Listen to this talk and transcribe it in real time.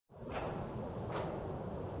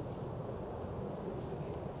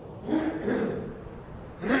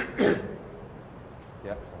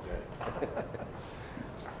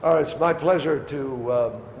It's my pleasure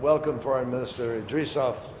to welcome Foreign Minister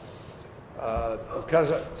Idrissov of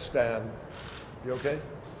Kazakhstan. You okay?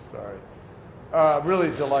 Sorry. Really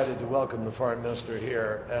delighted to welcome the Foreign Minister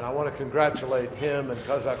here, and I want to congratulate him and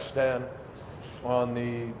Kazakhstan on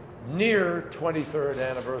the near 23rd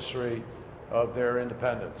anniversary of their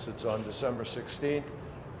independence. It's on December 16th,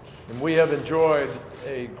 and we have enjoyed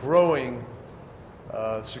a growing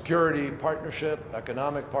security partnership,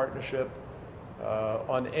 economic partnership,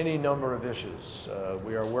 on any number of issues.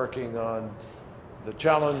 We are working on the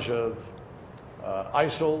challenge of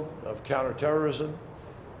ISIL, of counterterrorism.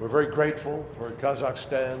 We're very grateful for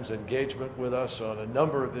Kazakhstan's engagement with us on a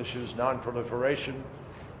number of issues, non-proliferation,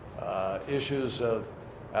 issues of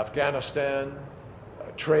Afghanistan,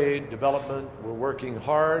 trade, development. We're working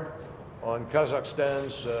hard on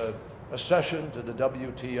Kazakhstan's accession to the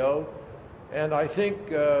WTO. And I think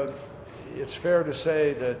it's fair to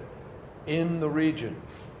say that in the region,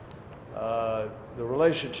 the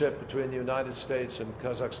relationship between the United States and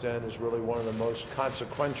Kazakhstan is really one of the most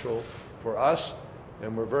consequential for us,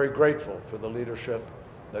 and we're very grateful for the leadership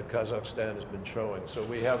that Kazakhstan has been showing. So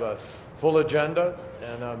we have a full agenda,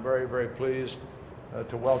 and I'm very, very pleased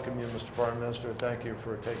to welcome you, Mr. Foreign Minister. Thank you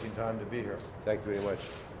for taking time to be here. Thank you very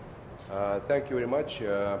much. Thank you very much.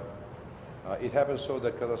 It happens so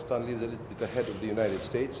that Kazakhstan lives a little bit ahead of the United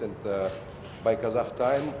States, and by Kazakh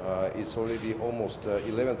time, it's already almost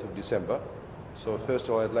 11th of December. So first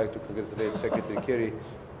of all, I'd like to congratulate Secretary Kerry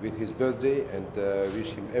with his birthday and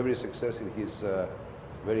wish him every success in his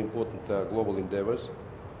very important global endeavors.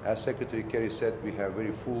 As Secretary Kerry said, we have a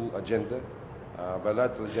very full agenda.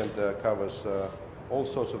 Bilateral agenda covers all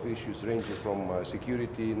sorts of issues ranging from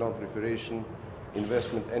security, non-proliferation,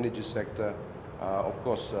 investment, energy sector, of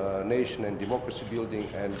course, nation and democracy building,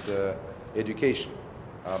 and education.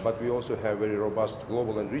 But we also have a very robust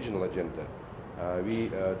global and regional agenda.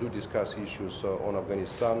 We do discuss issues on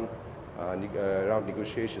Afghanistan, around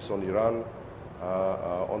negotiations on Iran,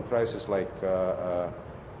 on crises like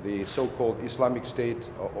the so-called Islamic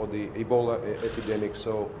State or the Ebola epidemic.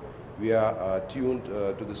 So we are tuned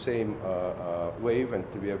to the same wave, and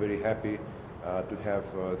we are very happy to have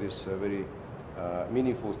this very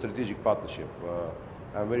meaningful strategic partnership.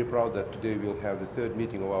 I'm very proud that today we'll have the third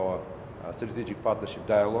meeting of our strategic partnership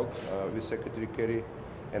dialogue with Secretary Kerry,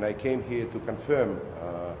 and I came here to confirm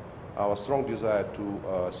our strong desire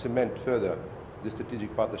to cement further the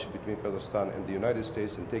strategic partnership between Kazakhstan and the United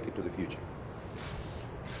States and take it to the future.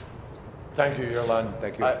 Thank you, Yerlan.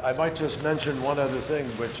 Thank you. I might just mention one other thing,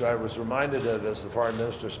 which I was reminded of as the Foreign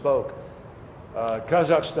Minister spoke.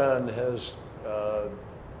 Kazakhstan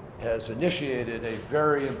has initiated a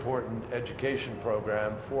very important education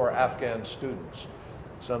program for Afghan students.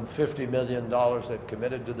 Some $50 million they've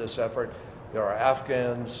committed to this effort. There are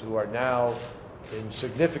Afghans who are now in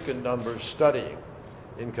significant numbers studying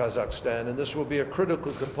in Kazakhstan, and this will be a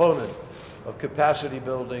critical component of capacity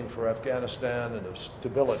building for Afghanistan and of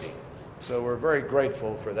stability. So we're very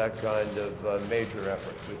grateful for that kind of major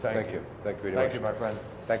effort. We thank you. Thank you very much. Thank you, my friend.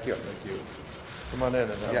 Thank you. Thank you. Come on in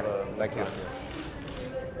and have a thank you.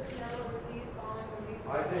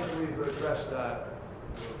 I think we've addressed that.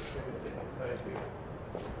 Thank you.